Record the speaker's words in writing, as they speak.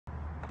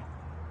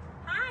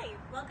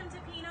Welcome to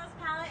Pinots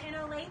Palette in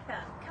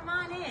Olathe. Come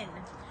on in.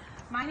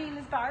 My name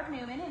is Barb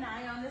Newman and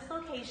I own this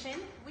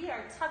location. We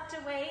are tucked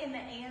away in the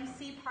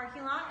AMC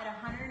parking lot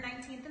at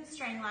 119th and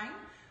Strangline.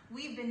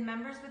 We've been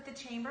members with the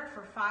Chamber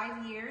for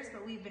 5 years,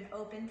 but we've been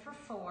open for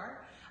 4.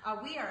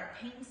 We are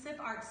a paint and sip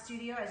art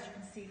studio, as you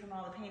can see from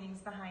all the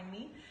paintings behind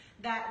me,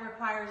 that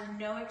requires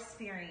no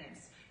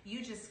experience.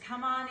 You just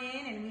come on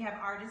in and we have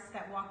artists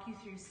that walk you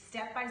through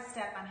step by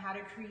step on how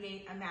to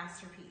create a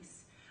masterpiece.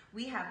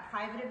 We have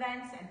private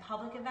events and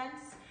public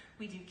events.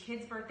 We do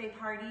kids' birthday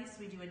parties.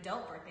 We do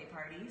adult birthday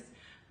parties,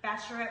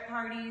 bachelorette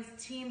parties,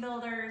 team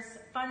builders,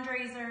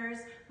 fundraisers.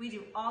 We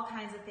do all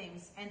kinds of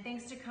things. And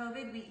thanks to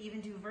COVID, we even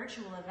do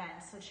virtual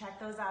events, so check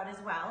those out as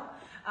well.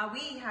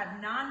 We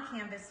have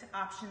non-canvas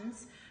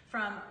options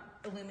from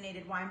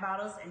illuminated wine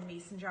bottles and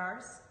mason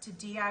jars to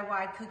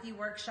DIY cookie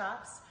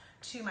workshops,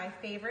 to my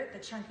favorite, the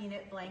chunky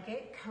knit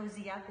blanket,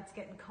 cozy up, it's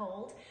getting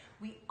cold.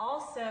 We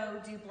also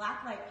do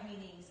blacklight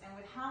paintings, and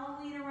with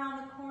Halloween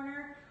around the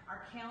corner,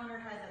 our calendar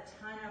has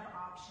a ton of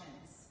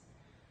options.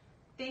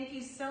 Thank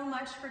you so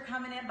much for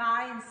coming in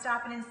by and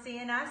stopping and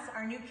seeing us.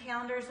 Our new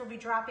calendars will be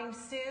dropping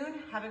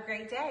soon. Have a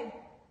great day.